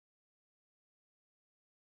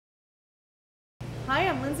Hi,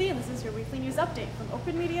 I'm Lindsay, and this is your weekly news update from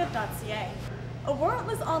OpenMedia.ca. A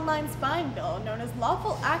warrantless online spying bill known as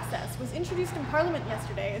lawful access was introduced in Parliament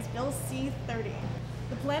yesterday as Bill C-30.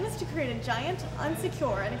 The plan is to create a giant,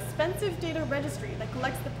 unsecure, and expensive data registry that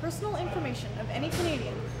collects the personal information of any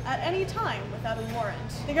Canadian at any time without a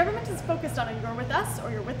warrant. The government is focused on a "you're with us"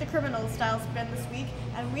 or "you're with the criminals" style spin this week,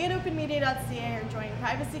 and we at OpenMedia.ca are joining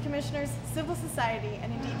privacy commissioners, civil society,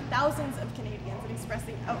 and indeed thousands of Canadians in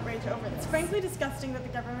expressing outrage over this. It's frankly disgusting that the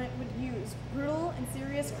government would use brutal and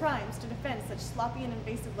serious crimes to defend such sloppy and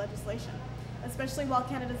invasive legislation, especially while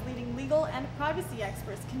Canada's leading legal and privacy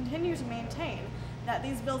experts continue to maintain that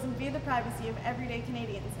these bills invade the privacy of everyday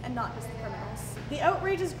Canadians and not just the criminals. The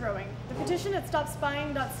outrage is growing. The petition at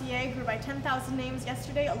StopSpying.ca grew by 10,000 names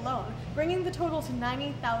yesterday alone, bringing the total to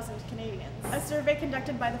 90,000 Canadians. A survey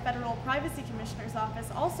conducted by the Federal Privacy Commissioner's Office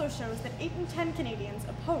also shows that 8 in 10 Canadians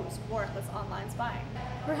oppose warrantless online spying.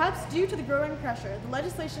 Perhaps due to the growing pressure, the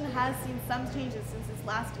legislation has seen some changes since its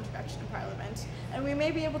last introduction in Parliament, and we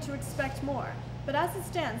may be able to expect more. But as it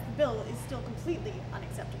stands, the bill is still completely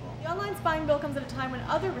unacceptable. The online spying bill comes at a time when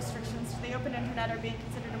other restrictions to the open internet are being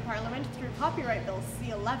considered in Parliament through Copyright Bill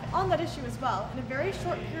C-11. On that issue as well, in a very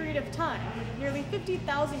short period of time, nearly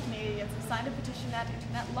 50,000 Canadians have signed a petition at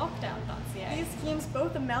internetlockdown.ca. These schemes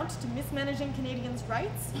both amount to mismanaging Canadians'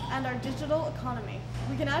 rights and our digital economy.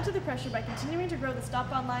 We can add to the pressure by continuing to grow the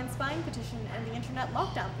Stop Online Spying petition and the Internet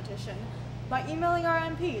Lockdown petition, by emailing our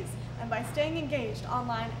MPs, and by staying engaged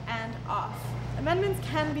online and off. Amendments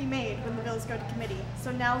can be made when the bills go to committee,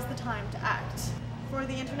 so now's the time to act. For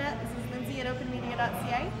the internet, this is Lindsay at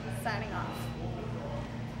OpenMedia.ca, signing off.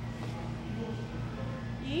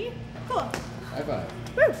 Cool. High five.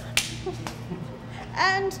 Woo!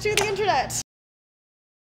 And to the internet.